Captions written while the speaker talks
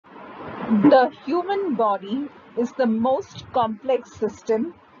The human body is the most complex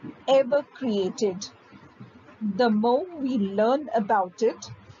system ever created. The more we learn about it,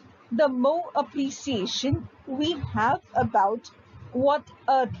 the more appreciation we have about what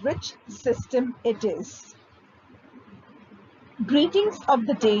a rich system it is. Greetings of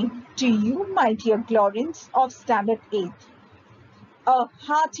the day to you, my dear Glorians of Standard 8th. A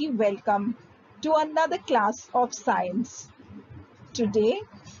hearty welcome to another class of science. Today,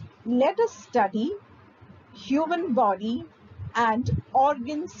 let us study human body and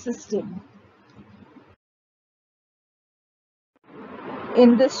organ system.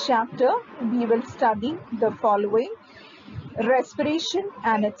 In this chapter, we will study the following: respiration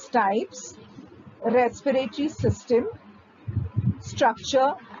and its types, respiratory system,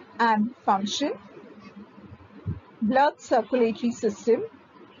 structure and function, blood circulatory system,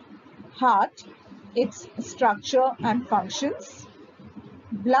 heart, its structure and functions,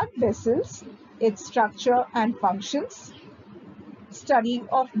 blood vessels, its structure and functions, study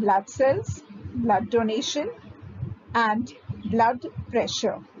of blood cells, blood donation, and blood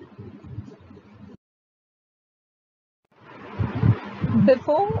pressure.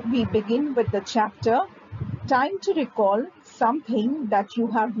 Before we begin with the chapter, time to recall something that you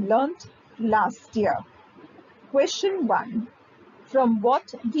have learnt last year. Question 1. From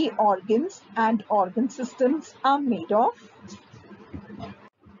what the organs and organ systems are made of?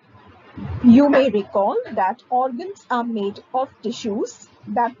 You may recall that organs are made of tissues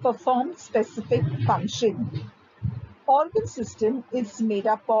that perform specific function. Organ system is made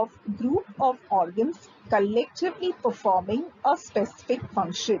up of group of organs collectively performing a specific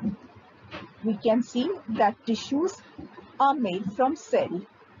function. We can see that tissues are made from cell.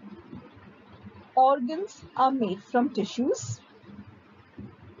 Organs are made from tissues.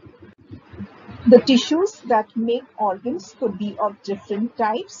 The tissues that make organs could be of different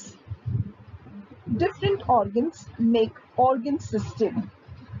types. Different organs make organ system.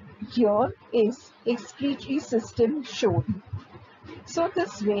 Here is excretory system shown. So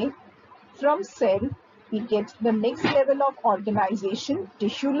this way, from cell, we get the next level of organization,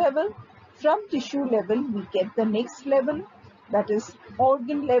 tissue level. From tissue level, we get the next level, that is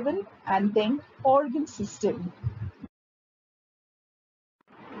organ level, and then organ system.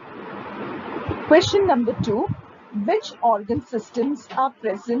 Question number 2. Which organ systems are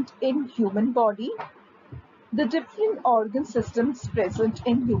present in human body? The different organ systems present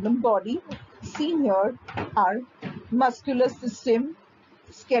in human body seen here are muscular system,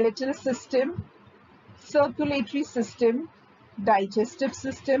 skeletal system, circulatory system, digestive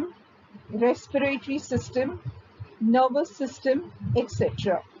system, respiratory system, nervous system,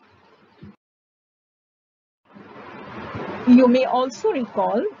 etc. You may also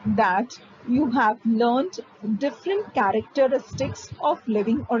recall that you have learned different characteristics of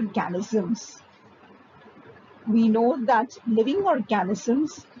living organisms. We know that living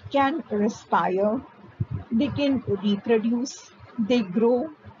organisms can respire, they can reproduce, they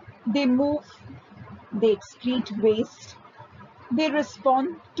grow, they move, they excrete waste, they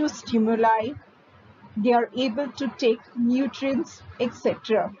respond to stimuli, they are able to take nutrients,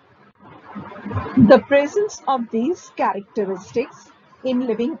 etc. The presence of these characteristics in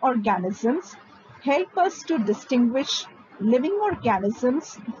living organisms help us to distinguish living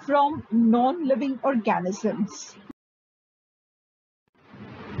organisms from non-living organisms.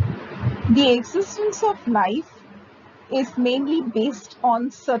 The existence of life is mainly based on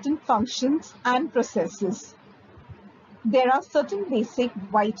certain functions and processes. There are certain basic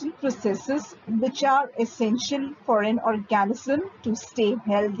vital processes which are essential for an organism to stay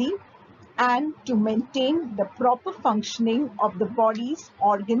healthy and to maintain the proper functioning of the body's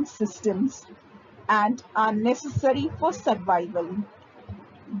organ systems and are necessary for survival.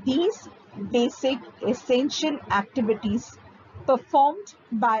 These basic essential activities performed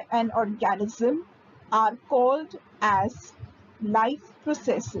by an organism are called as life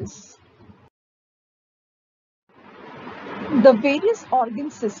processes. The various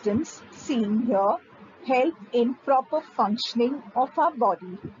organ systems seen here help in proper functioning of our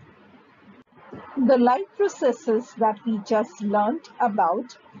body. The life processes that we just learnt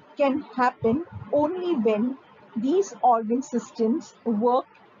about can happen only when these organ systems work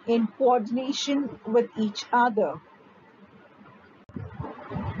in coordination with each other.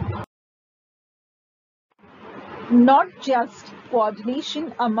 Not just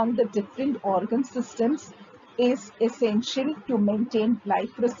coordination among the different organ systems is essential to maintain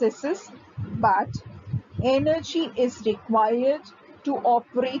life processes, but energy is required to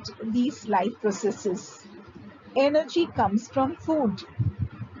operate these life processes. Energy comes from food.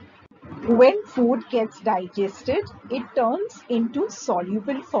 When food gets digested, it turns into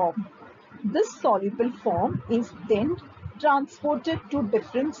soluble form. This soluble form is then transported to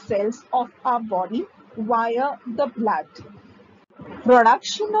different cells of our body via the blood.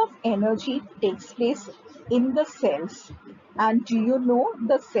 Production of energy takes place in the cells. And do you know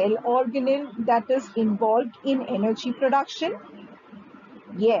the cell organelle that is involved in energy production?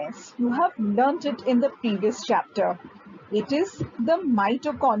 Yes, you have learnt it in the previous chapter. It is the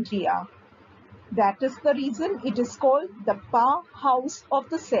mitochondria. That is the reason it is called the powerhouse of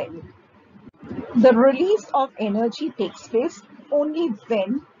the cell. The release of energy takes place only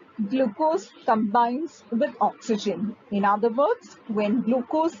when glucose combines with oxygen. In other words, when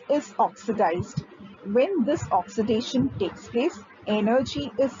glucose is oxidized. When this oxidation takes place,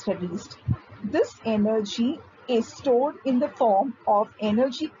 energy is released. This energy is stored in the form of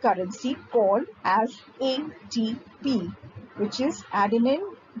energy currency called as ATP, which is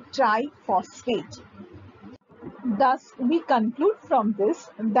adenine triphosphate. Thus, we conclude from this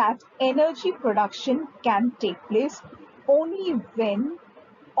that energy production can take place only when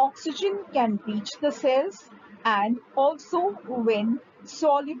oxygen can reach the cells and also when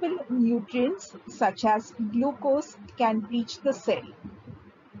soluble nutrients such as glucose can reach the cell.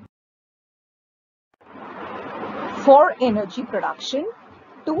 For energy production,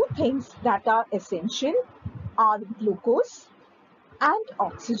 two things that are essential are glucose and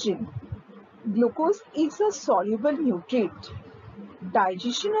oxygen. Glucose is a soluble nutrient.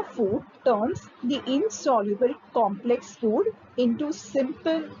 Digestion of food turns the insoluble complex food into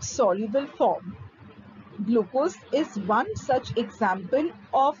simple soluble form. Glucose is one such example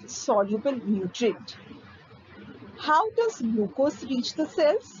of soluble nutrient. How does glucose reach the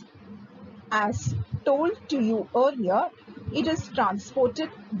cells? As told to you earlier, it is transported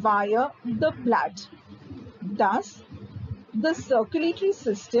via the blood. Thus, the circulatory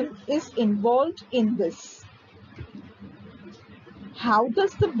system is involved in this. How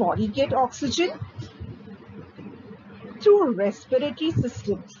does the body get oxygen? Through respiratory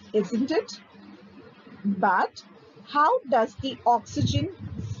system, isn't it? But how does the oxygen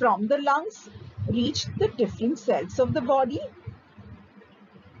from the lungs reach the different cells of the body?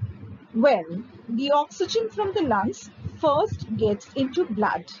 Well, the oxygen from the lungs first gets into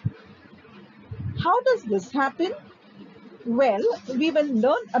blood. How does this happen? Well, we will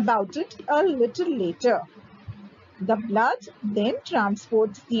learn about it a little later. The blood then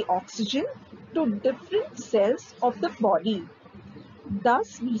transports the oxygen to different cells of the body.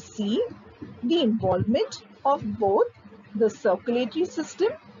 Thus, we see the involvement of both the circulatory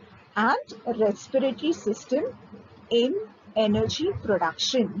system and respiratory system in energy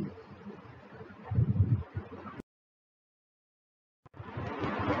production.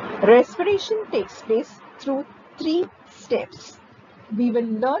 Respiration takes place through three steps. We will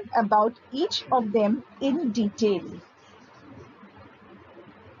learn about each of them in detail.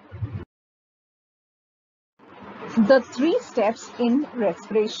 The three steps in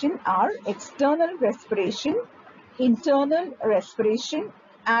respiration are external respiration, internal respiration,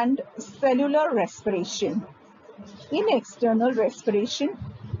 and cellular respiration. In external respiration,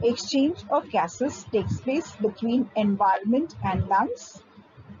 exchange of gases takes place between environment and lungs.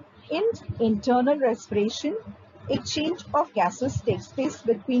 In internal respiration, exchange of gases takes place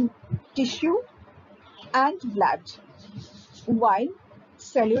between tissue and blood, while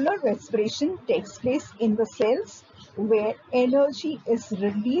cellular respiration takes place in the cells where energy is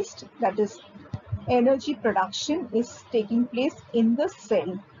released, that is, energy production is taking place in the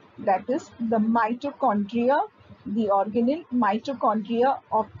cell, that is, the mitochondria, the organelle mitochondria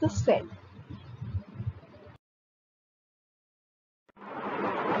of the cell.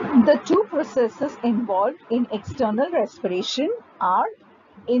 The two processes involved in external respiration are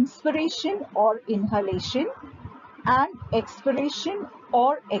inspiration or inhalation and expiration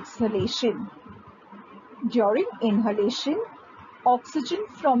or exhalation. During inhalation, oxygen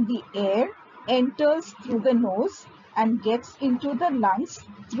from the air enters through the nose and gets into the lungs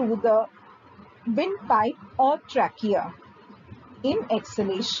through the windpipe or trachea. In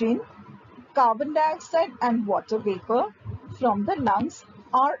exhalation, carbon dioxide and water vapor from the lungs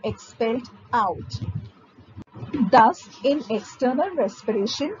are expelled out. Thus, in external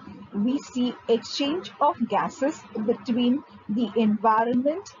respiration, we see exchange of gases between the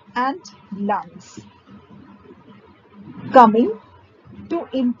environment and lungs. Coming to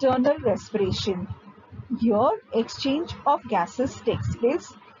internal respiration. Here, exchange of gases takes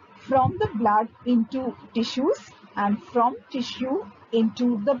place from the blood into tissues and from tissue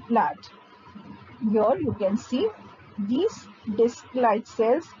into the blood. Here you can see these disc-like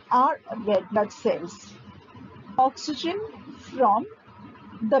cells are red blood cells. Oxygen from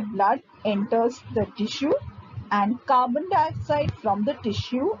the blood enters the tissue and carbon dioxide from the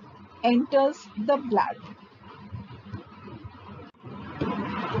tissue enters the blood.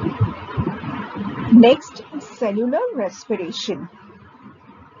 Next, cellular respiration.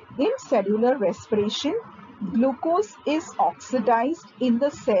 In cellular respiration, glucose is oxidized in the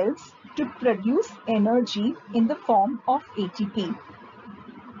cells to produce energy in the form of ATP.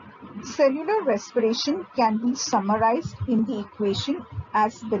 Cellular respiration can be summarized in the equation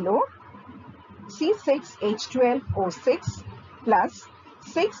as below. C6H12O6 plus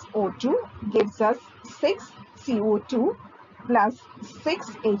 6O2 gives us 6CO2 plus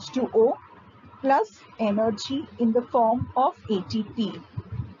 6H2O plus energy in the form of ATP.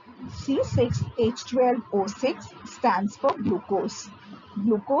 C6H12O6 stands for glucose.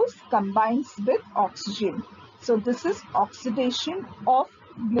 Glucose combines with oxygen. So this is oxidation of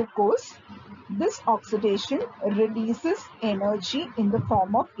glucose. This oxidation releases energy in the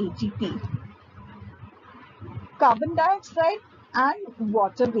form of ATP. Carbon dioxide and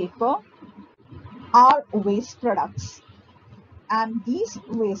water vapor are waste products, and these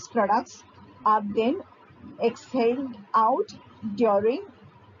waste products are then exhaled out during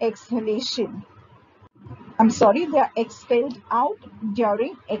exhalation. They are expelled out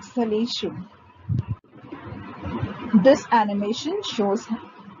during exhalation. This animation shows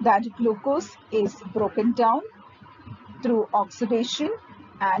that glucose is broken down through oxidation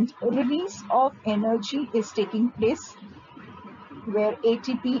and release of energy is taking place, where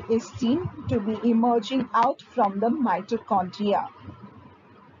ATP is seen to be emerging out from the mitochondria.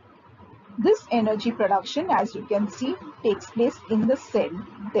 This energy production, as you can see, takes place in the cell.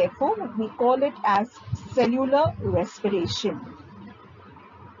 Therefore, we call it as cellular respiration.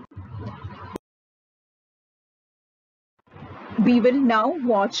 We will now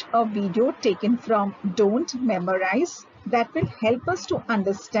watch a video taken from Don't Memorize that will help us to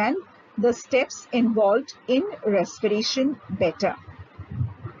understand the steps involved in respiration better.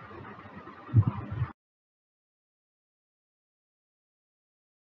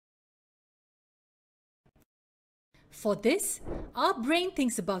 For this, our brain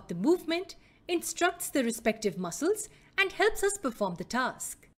thinks about the movement, instructs the respective muscles, and helps us perform the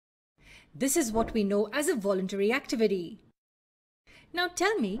task. This is what we know as a voluntary activity. Now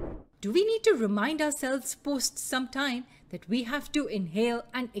tell me, do we need to remind ourselves post some time that we have to inhale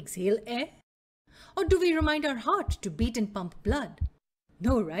and exhale air? Or do we remind our heart to beat and pump blood?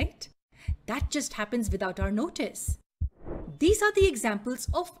 No, right? That just happens without our notice. These are the examples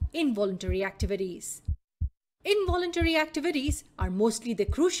of involuntary activities. Involuntary activities are mostly the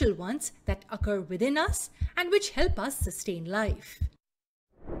crucial ones that occur within us and which help us sustain life.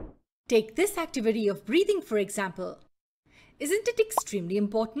 Take this activity of breathing, for example. Isn't it extremely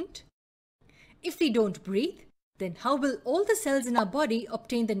important? If we don't breathe, then how will all the cells in our body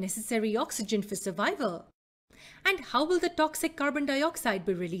obtain the necessary oxygen for survival? And how will the toxic carbon dioxide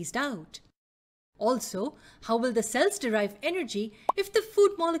be released out? Also, how will the cells derive energy if the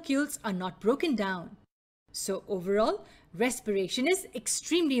food molecules are not broken down? So overall, respiration is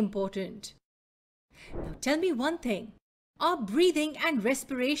extremely important. Now tell me one thing. Are breathing and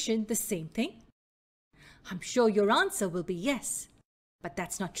respiration the same thing? I'm sure your answer will be yes, but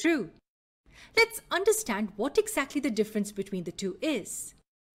that's not true. Let's understand what exactly the difference between the two is.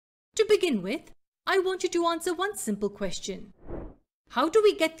 To begin with, I want you to answer one simple question. How do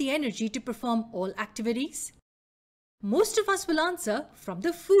we get the energy to perform all activities? Most of us will answer from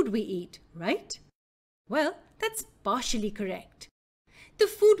the food we eat, right? Well, that's partially correct. The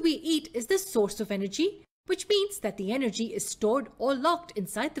food we eat is the source of energy, which means that the energy is stored or locked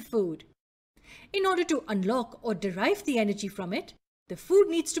inside the food. In order to unlock or derive the energy from it, the food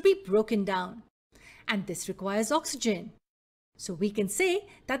needs to be broken down, and this requires oxygen. So we can say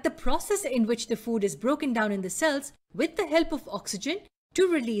that the process in which the food is broken down in the cells with the help of oxygen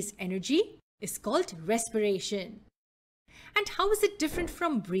to release energy is called respiration. And how is it different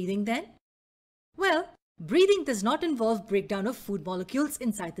from breathing then? Well, breathing does not involve breakdown of food molecules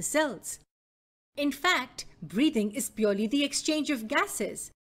inside the cells. In fact, breathing is purely the exchange of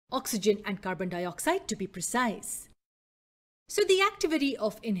gases, oxygen and carbon dioxide to be precise. So the activity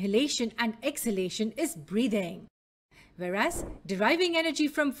of inhalation and exhalation is breathing, whereas deriving energy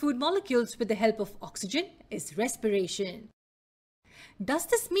from food molecules with the help of oxygen is respiration. Does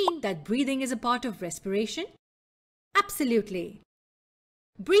this mean that breathing is a part of respiration? Absolutely.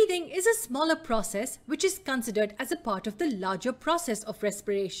 Breathing is a smaller process which is considered as a part of the larger process of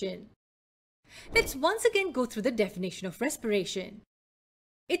respiration. Let's once again go through the definition of respiration.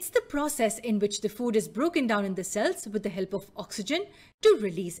 It's the process in which the food is broken down in the cells with the help of oxygen to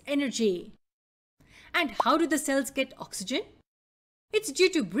release energy. And how do the cells get oxygen? It's due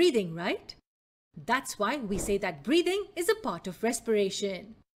to breathing, right? That's why we say that breathing is a part of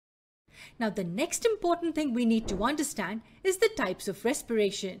respiration. Now, the next important thing we need to understand is the types of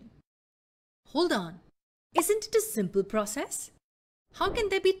respiration. Hold on, isn't it a simple process? How can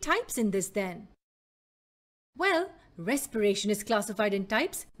there be types in this then? Well, respiration is classified in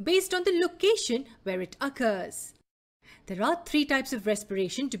types based on the location where it occurs. There are 3 types of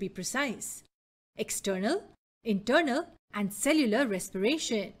respiration to be precise: external, internal, and cellular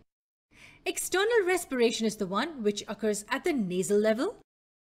respiration. External respiration is the one which occurs at the nasal level.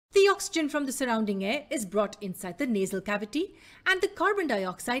 The oxygen from the surrounding air is brought inside the nasal cavity and the carbon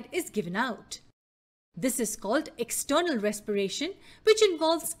dioxide is given out. This is called external respiration, which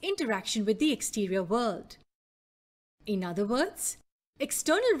involves interaction with the exterior world. In other words,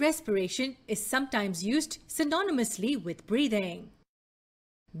 external respiration is sometimes used synonymously with breathing.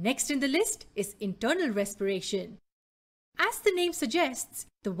 Next in the list is internal respiration. As the name suggests,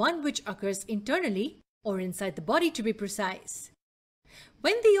 the one which occurs internally, or inside the body to be precise.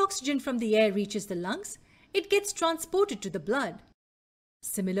 When the oxygen from the air reaches the lungs, it gets transported to the blood.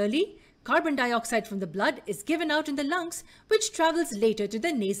 Similarly, carbon dioxide from the blood is given out in the lungs, which travels later to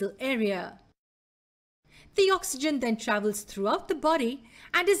the nasal area. The oxygen then travels throughout the body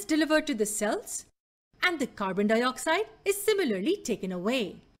and is delivered to the cells, and the carbon dioxide is similarly taken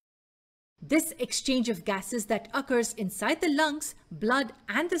away. This exchange of gases that occurs inside the lungs, blood,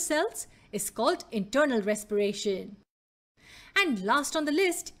 and the cells is called internal respiration. And last on the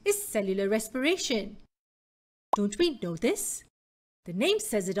list is cellular respiration. Don't we know this? The name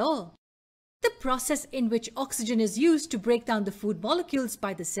says it all. The process in which oxygen is used to break down the food molecules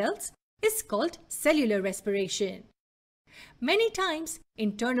by the cells is called cellular respiration. Many times,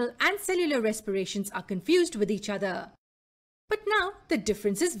 internal and cellular respirations are confused with each other. But now the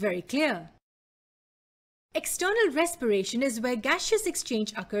difference is very clear. External respiration is where gaseous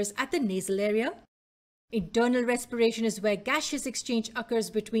exchange occurs at the nasal area. Internal respiration is where gaseous exchange occurs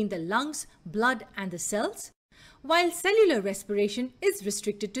between the lungs, blood, and the cells, while cellular respiration is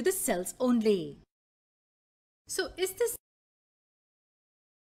restricted to the cells only. So is this?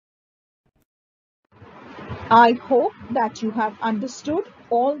 I hope that you have understood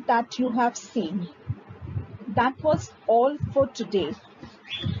all that you have seen. That was all for today.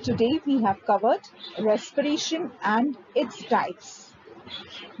 Today we have covered respiration and its types.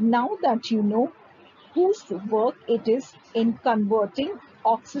 Now that you know whose work it is in converting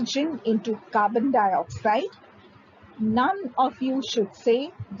oxygen into carbon dioxide, none of you should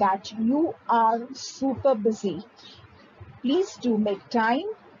say that you are super busy. Please do make time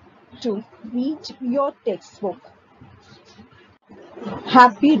to read your textbook.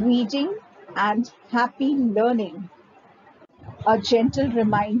 Happy reading and happy learning. A gentle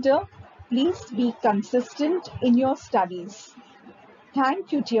reminder, please be consistent in your studies.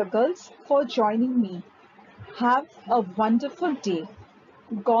 Thank you, dear girls, for joining me. Have a wonderful day.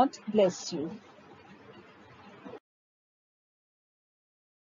 God bless you.